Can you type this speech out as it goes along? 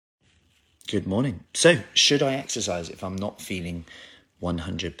Good morning. So, should I exercise if I'm not feeling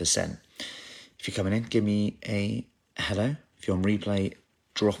 100%? If you're coming in, give me a hello. If you're on replay,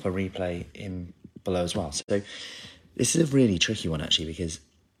 drop a replay in below as well. So, this is a really tricky one actually, because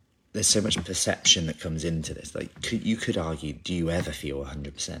there's so much perception that comes into this. Like, you could argue, do you ever feel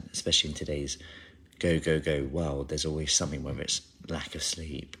 100%? Especially in today's go, go, go world, there's always something, whether it's lack of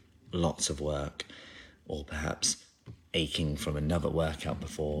sleep, lots of work, or perhaps aching from another workout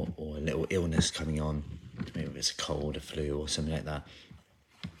before, or a little illness coming on, maybe it's a cold, a flu, or something like that,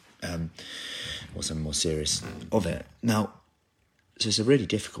 or something more serious of it. Now, so it's a really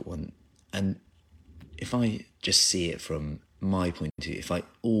difficult one, and if I just see it from my point of view, if I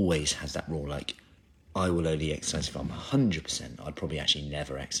always had that rule, like I will only exercise if I'm 100%, I'd probably actually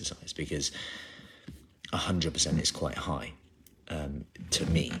never exercise, because 100% is quite high to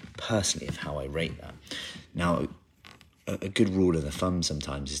me personally of how I rate that. Now, a good rule of the thumb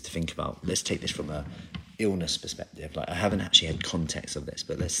sometimes is to think about, let's take this from a illness perspective. Like, I haven't actually had context of this,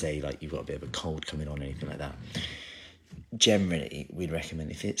 but let's say like you've got a bit of a cold coming on or anything like that. Generally, we'd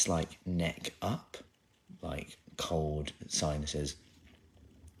recommend, if it's like neck up, like cold, sinuses,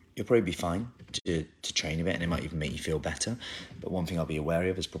 you'll probably be fine to train a bit, and it might even make you feel better. But one thing I'll be aware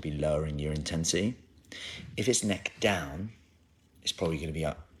of is probably lowering your intensity. If it's neck down, it's probably going to be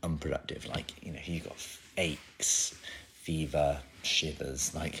unproductive. Like, you know, if you've got aches, fever,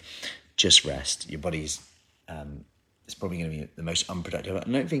 shivers, like, just rest. Your body's it's probably going to be the most unproductive. I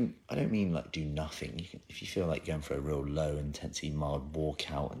don't mean like do nothing. If you feel like going for a real low intensity mild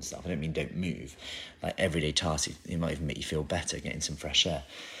walkout and stuff, I don't mean don't move. Like everyday tasks, it might even make you feel better, getting some fresh air.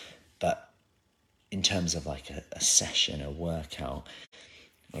 But in terms of like a session, a workout,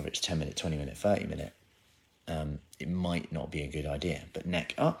 whether it's 10 minute, 20 minute, 30 minute, it might not be a good idea. But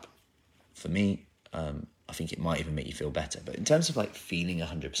neck up, for me, I think it might even make you feel better. But in terms of like feeling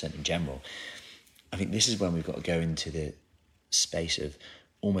 100% in general, I think this is when we've got to go into the space of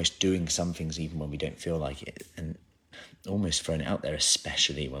almost doing some things even when we don't feel like it, and almost throwing it out there,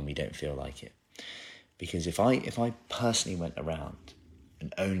 especially when we don't feel like it. Because if I personally went around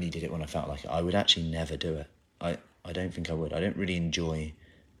and only did it when I felt like it, I would actually never do it. I don't think I would. I don't really enjoy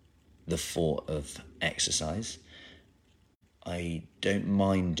the thought of exercise. I don't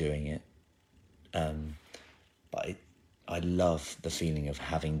mind doing it, but I love the feeling of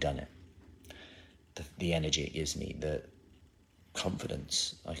having done it. The energy it gives me, the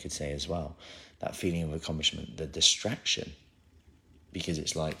confidence, I could say as well, that feeling of accomplishment, the distraction, because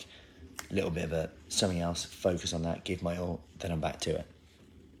it's like a little bit of something else, focus on that, give my all, then I'm back to it.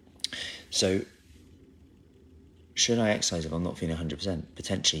 So, should I exercise if I'm not feeling 100%?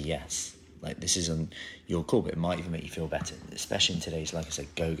 Potentially, yes. Like, this is on your call, but it might even make you feel better, especially in today's, like I said,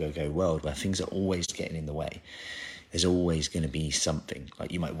 go, go, go world, where things are always getting in the way. There's always going to be something.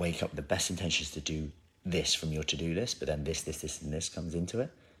 Like, you might wake up with the best intentions to do this from your to-do list, but then this, and this comes into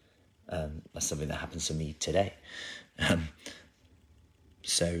it. That's something that happens to me today.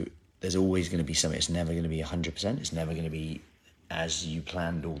 So there's always going to be something. It's never going to be 100%. It's never going to be as you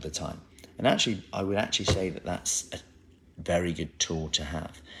planned all the time. And actually, I would actually say that that's a very good tool to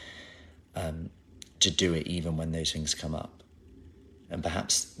have, to do it even when those things come up. And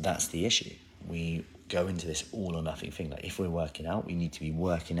perhaps that's the issue. We go into this all or nothing thing. Like, if we're working out, we need to be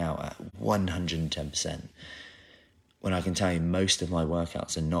working out at 110%. When I can tell you most of my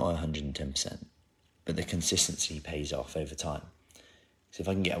workouts are not 110%, but the consistency pays off over time. So if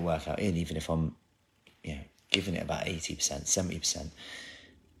I can get a workout in, even if I'm, giving it about 80%, 70%,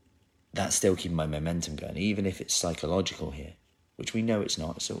 that's still keeping my momentum going, even if it's psychological here, which we know it's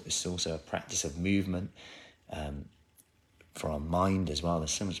not. It's also a practice of movement, for our mind as well.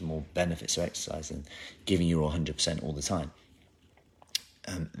 There's so much more benefits to exercise than giving you 100% all the time.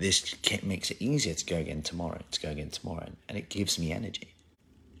 This makes it easier to go again tomorrow, and it gives me energy.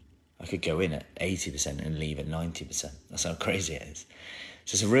 I could go in at 80% and leave at 90%. That's how crazy it is.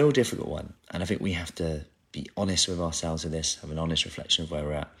 So it's a real difficult one, and I think we have to be honest with ourselves with this, have an honest reflection of where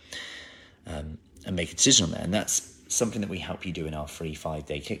we're at, and make a decision on that. And that's something that we help you do in our free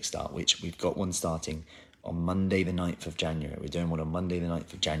 5-day kickstart, which we've got one starting on Monday the 9th of January. We're doing one on Monday the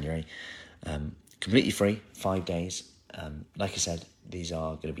 9th of January. Completely free, 5 days. Like I said, these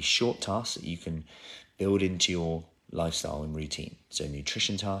are going to be short tasks that you can build into your lifestyle and routine. So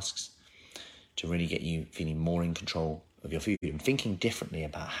nutrition tasks to really get you feeling more in control of your food and thinking differently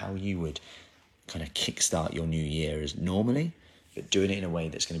about how you would kind of kickstart your new year as normally, but doing it in a way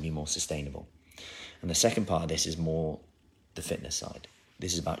that's going to be more sustainable. And the second part of this is more the fitness side.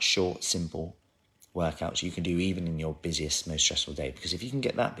 This is about short, simple workouts you can do even in your busiest, most stressful day. Because if you can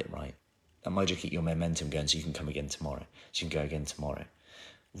get that bit right, that might just keep your momentum going, so you can come again tomorrow. So you can go again tomorrow.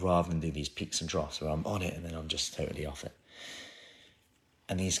 rather than do these peaks and troughs where I'm on it and then I'm just totally off it.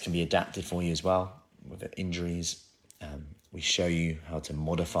 And these can be adapted for you as well with the injuries. We show you how to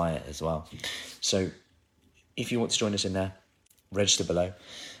modify it as well. So if you want to join us in there, register below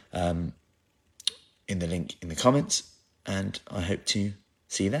in the link in the comments, and I hope to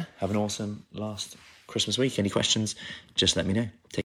see you there. Have an awesome last Christmas week. Any questions, just let me know. Take